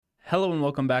Hello and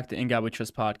welcome back to In God We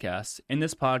Trust podcast. In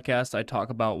this podcast, I talk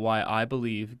about why I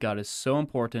believe God is so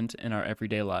important in our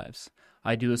everyday lives.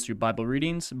 I do this through Bible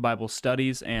readings, Bible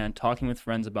studies, and talking with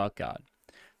friends about God.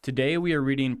 Today we are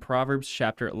reading Proverbs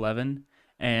Chapter 11,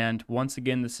 and once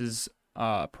again, this is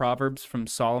Proverbs from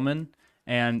Solomon,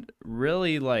 and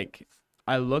really,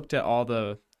 I looked at all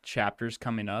the chapters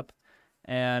coming up,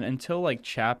 and until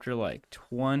chapter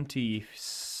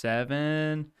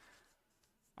 27,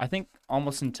 I think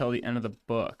almost until the end of the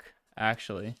book,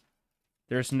 actually.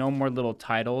 There's no more little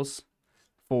titles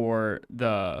for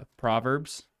the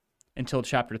Proverbs until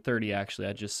chapter 30, actually.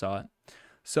 I just saw it.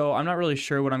 So I'm not really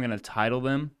sure what I'm going to title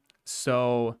them.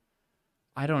 So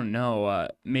I don't know.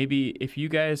 Maybe if you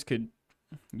guys could,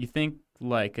 you think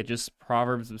just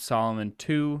Proverbs of Solomon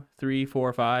 2, 3,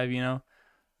 4, 5,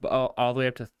 but all the way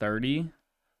up to 30.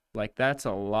 That's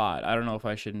a lot. I don't know if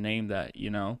I should name that,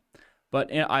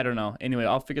 But I don't know. Anyway,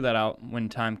 I'll figure that out when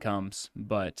time comes.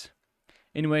 But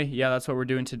anyway, yeah, that's what we're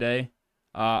doing today.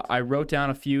 I wrote down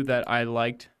a few that I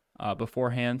liked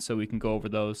beforehand, so we can go over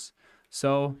those.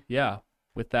 So yeah,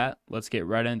 with that, let's get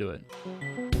right into it.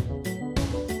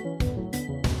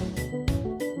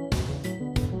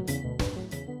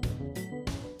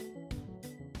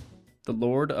 The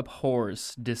Lord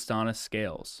abhors dishonest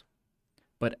scales,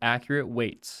 but accurate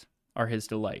weights are his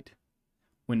delight.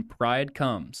 When pride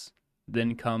comes,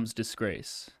 then comes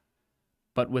disgrace.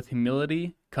 But with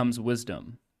humility comes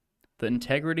wisdom. The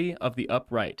integrity of the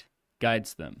upright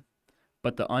guides them,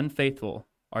 but the unfaithful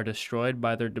are destroyed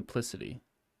by their duplicity.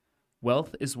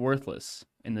 Wealth is worthless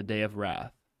in the day of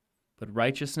wrath, but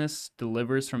righteousness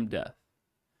delivers from death.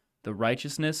 The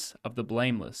righteousness of the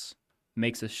blameless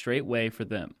makes a straight way for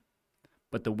them,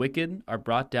 but the wicked are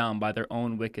brought down by their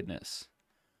own wickedness.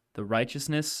 The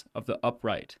righteousness of the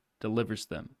upright delivers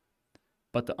them,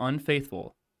 but the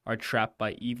unfaithful are trapped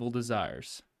by evil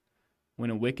desires. When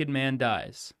a wicked man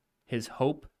dies, his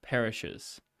hope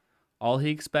perishes. All he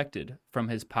expected from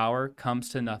his power comes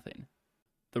to nothing.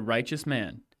 The righteous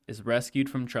man is rescued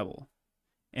from trouble,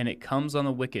 and it comes on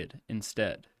the wicked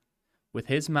instead. With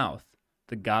his mouth,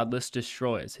 the godless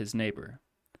destroys his neighbor,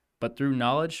 but through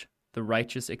knowledge, the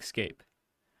righteous escape.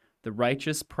 The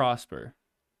righteous prosper,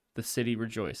 the city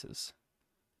rejoices.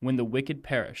 When the wicked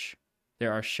perish,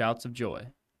 there are shouts of joy.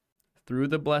 Through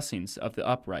the blessings of the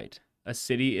upright, a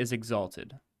city is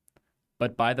exalted.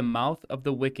 But by the mouth of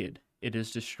the wicked it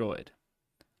is destroyed.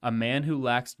 A man who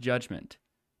lacks judgment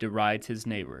derides his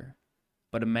neighbor,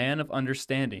 but a man of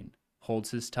understanding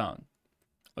holds his tongue.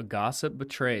 A gossip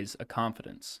betrays a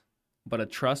confidence, but a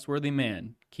trustworthy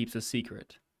man keeps a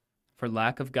secret. For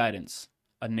lack of guidance,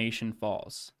 a nation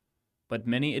falls, but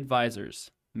many advisers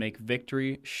make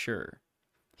victory sure.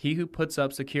 He who puts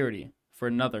up security for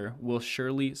another will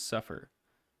surely suffer,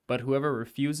 but whoever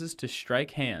refuses to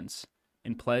strike hands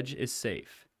and pledge is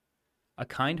safe. A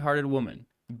kind-hearted woman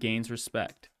gains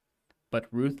respect, but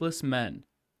ruthless men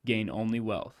gain only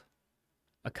wealth.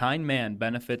 A kind man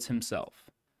benefits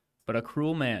himself, but a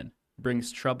cruel man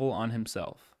brings trouble on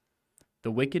himself.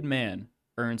 The wicked man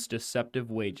earns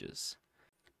deceptive wages,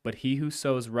 but he who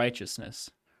sows righteousness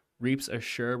reaps a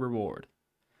sure reward.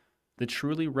 The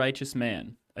truly righteous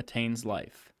man attains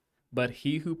life, but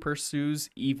he who pursues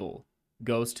evil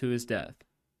goes to his death.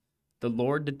 The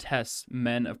Lord detests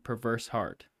men of perverse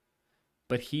heart,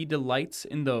 but he delights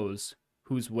in those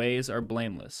whose ways are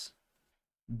blameless.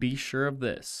 Be sure of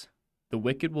this, the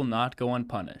wicked will not go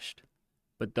unpunished,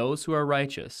 but those who are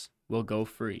righteous will go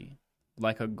free.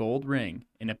 Like a gold ring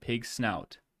in a pig's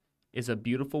snout is a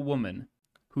beautiful woman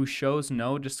who shows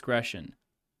no discretion.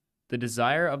 The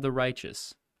desire of the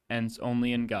righteous ends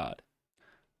only in God.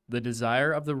 The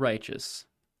desire of the righteous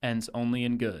ends only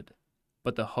in good,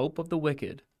 but the hope of the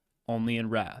wicked only in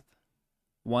wrath.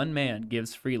 One man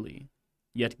gives freely,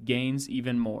 yet gains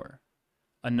even more.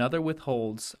 Another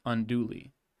withholds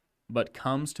unduly, but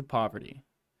comes to poverty.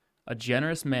 A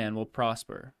generous man will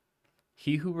prosper.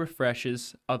 He who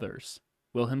refreshes others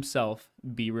will himself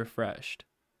be refreshed.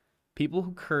 People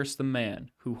who curse the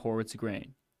man who hoards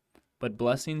grain, but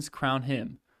blessings crown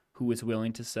him who is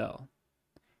willing to sell.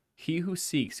 He who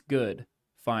seeks good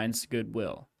finds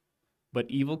goodwill,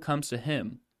 but evil comes to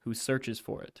him who searches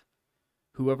for it.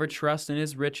 Whoever trusts in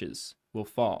his riches will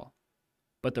fall,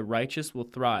 but the righteous will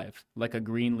thrive like a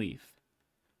green leaf.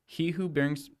 He who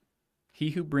brings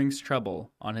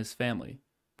trouble on his family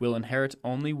will inherit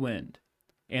only wind,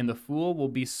 and the fool will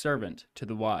be servant to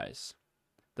the wise.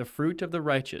 The fruit of the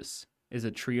righteous is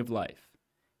a tree of life,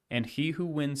 and he who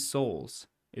wins souls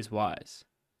is wise.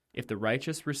 If the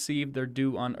righteous receive their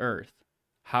due on earth,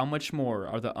 how much more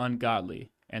are the ungodly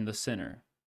and the sinner?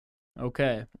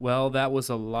 Okay, well, that was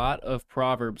a lot of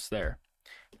Proverbs there.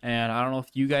 And I don't know if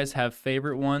you guys have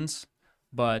favorite ones,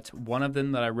 but one of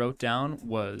them that I wrote down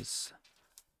was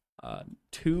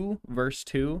 2, verse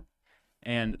 2.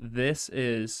 And this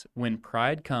is when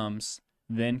pride comes,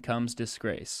 then comes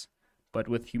disgrace. But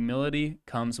with humility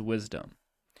comes wisdom.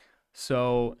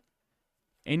 So,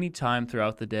 anytime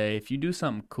throughout the day, if you do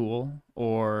something cool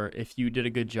or if you did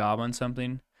a good job on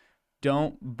something,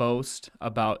 don't boast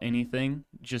about anything.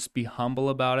 Just be humble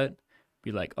about it.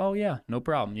 Be like, oh, yeah, no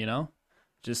problem,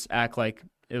 Just act like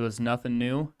it was nothing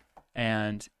new.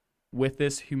 And with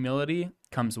this humility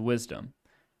comes wisdom.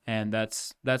 And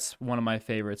that's one of my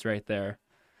favorites right there.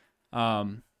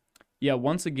 Yeah,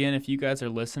 once again, if you guys are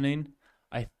listening,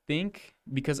 I think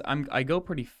because I go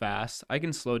pretty fast, I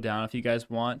can slow down if you guys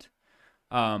want.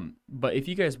 But if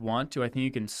you guys want to, I think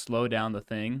you can slow down the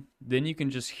thing. Then you can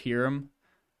just hear them.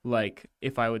 Like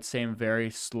if I would say them very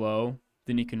slow,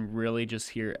 then you can really just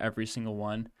hear every single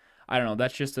one. I don't know.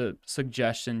 That's just a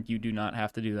suggestion. You do not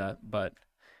have to do that. But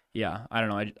yeah, I don't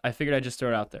know. I figured I'd just throw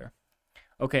it out there.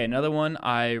 Okay, another one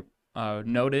I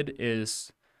noted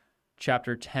is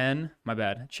chapter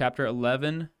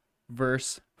 11,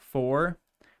 verse 4.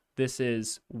 This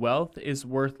is, wealth is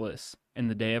worthless in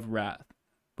the day of wrath,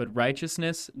 but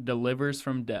righteousness delivers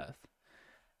from death.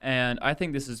 And I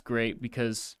think this is great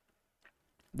because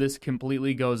this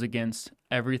completely goes against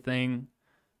everything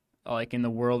like in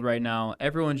the world right now.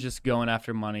 Everyone's just going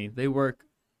after money. They work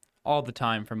all the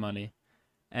time for money.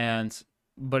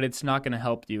 But it's not going to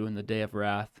help you in the day of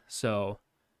wrath. So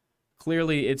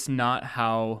clearly it's not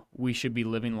how we should be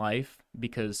living life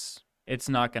because it's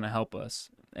not going to help us.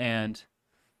 And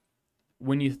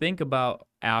when you think about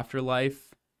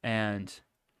afterlife and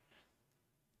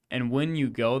when you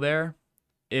go there,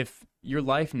 if your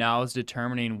life now is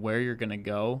determining where you're going to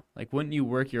go, like wouldn't you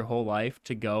work your whole life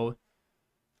to go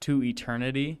to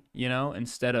eternity,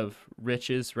 instead of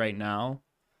riches right now?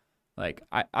 Like,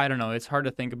 I don't know, it's hard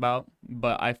to think about,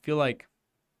 but I feel like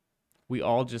we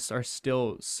all just are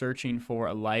still searching for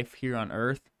a life here on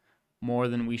earth more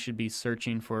than we should be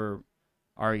searching for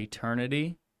our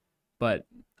eternity. But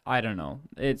I don't know.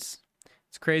 It's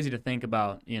crazy to think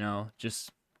about,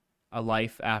 just a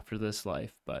life after this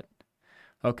life. But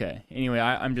okay. Anyway,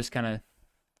 I'm just kind of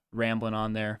rambling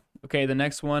on there. Okay, the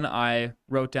next one I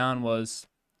wrote down was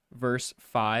verse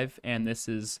 5, and this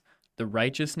is, the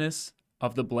righteousness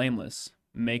of the blameless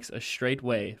makes a straight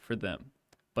way for them,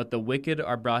 but the wicked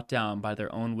are brought down by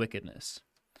their own wickedness.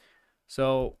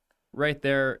 So right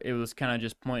there, it was kind of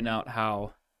just pointing out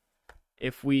how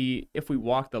if we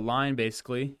walk the line,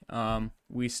 basically,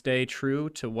 we stay true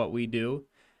to what we do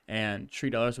and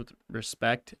treat others with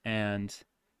respect and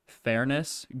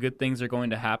fairness, good things are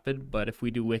going to happen. But if we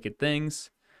do wicked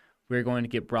things, we're going to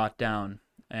get brought down.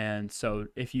 And so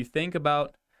if you think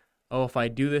about, oh, if I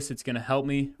do this, it's going to help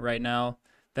me right now,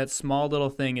 that small little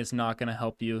thing is not going to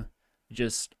help you.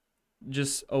 Just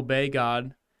obey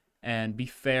God and be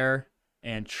fair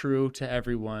and true to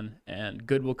everyone, and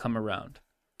good will come around.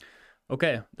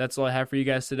 Okay, that's all I have for you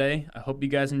guys today. I hope you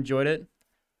guys enjoyed it.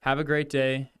 Have a great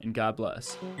day, and God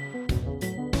bless.